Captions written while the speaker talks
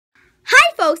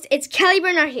Hi folks, it's Kelly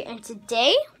Bernard here, and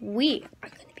today we are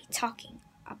going to be talking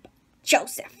about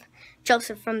Joseph.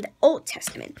 Joseph from the Old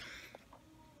Testament.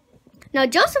 Now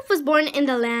Joseph was born in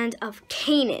the land of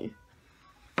Canaan.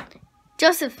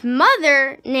 Joseph's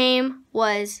mother's name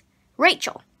was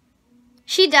Rachel.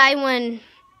 She died when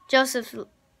Joseph's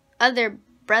other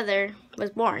brother was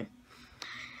born.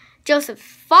 Joseph's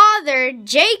father,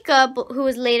 Jacob, who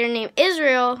was later named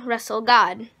Israel, wrestled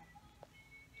God.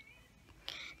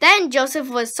 Then Joseph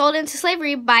was sold into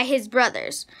slavery by his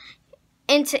brothers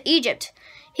into Egypt.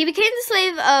 He became the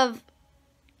slave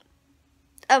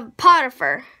of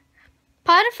Potiphar.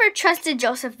 Potiphar trusted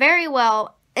Joseph very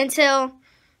well until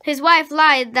his wife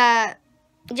lied that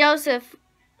Joseph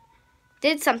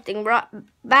did something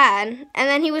bad, and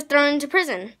then he was thrown into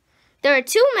prison. There were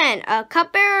two men, a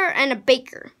cupbearer and a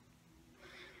baker.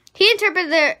 He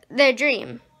interpreted their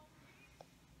dream.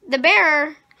 The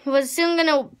bearer was soon going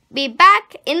to be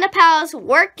back in the palace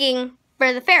working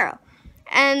for the Pharaoh,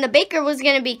 and the baker was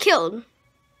going to be killed.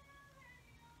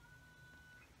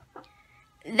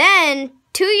 Then,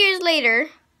 2 years later,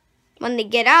 when they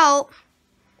get out,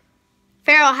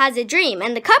 Pharaoh has a dream,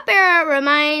 and the cupbearer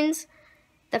reminds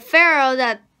the Pharaoh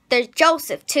that there's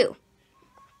Joseph too.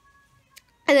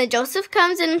 And then Joseph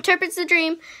comes and interprets the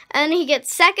dream, and he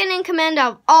gets second in command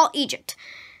of all Egypt.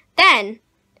 Then,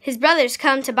 his brothers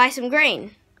come to buy some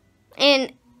grain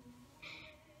in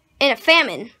a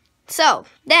famine. So,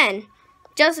 then,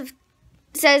 Joseph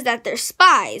says that they're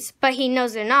spies, but he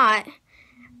knows they're not.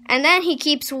 And then he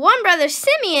keeps one brother,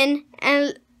 Simeon,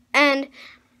 and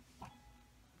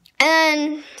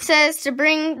says to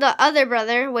bring the other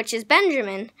brother, which is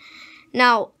Benjamin.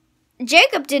 Now,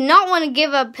 Jacob did not want to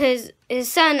give up his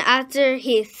son after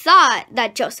he thought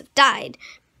that Joseph died.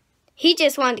 He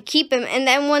just wanted to keep him. And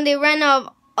then when they ran out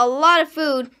of a lot of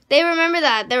food, they remember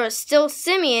that there was still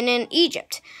Simeon in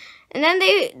Egypt. And then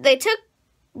they took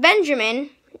Benjamin,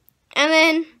 and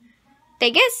then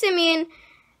they get Simeon,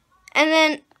 and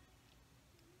then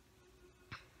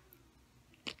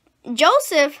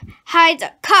Joseph hides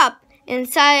a cup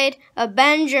inside of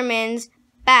Benjamin's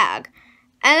bag.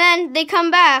 And then they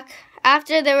come back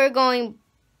after they were going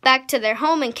back to their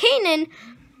home in Canaan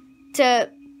for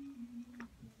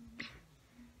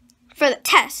the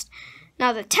test.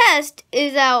 Now the test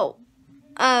is how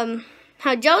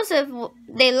Joseph,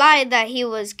 they lied that he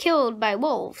was killed by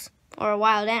wolves or a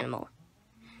wild animal.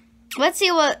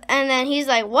 And then he's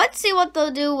like, let's see what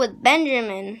they'll do with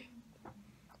Benjamin.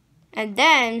 And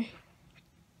then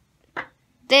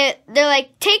they're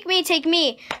like, take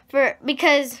me,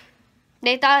 because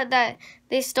they thought that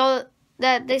they stole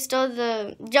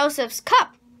the Joseph's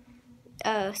cup,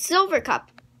 silver cup.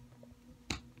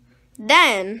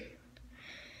 Then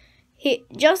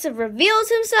Joseph reveals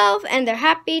himself, and they're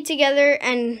happy together,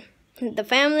 and the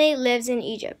family lives in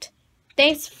Egypt.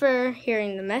 Thanks for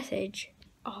hearing the message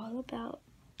all about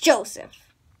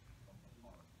Joseph.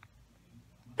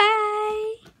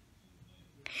 Bye.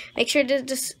 Make sure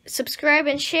to subscribe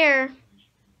and share.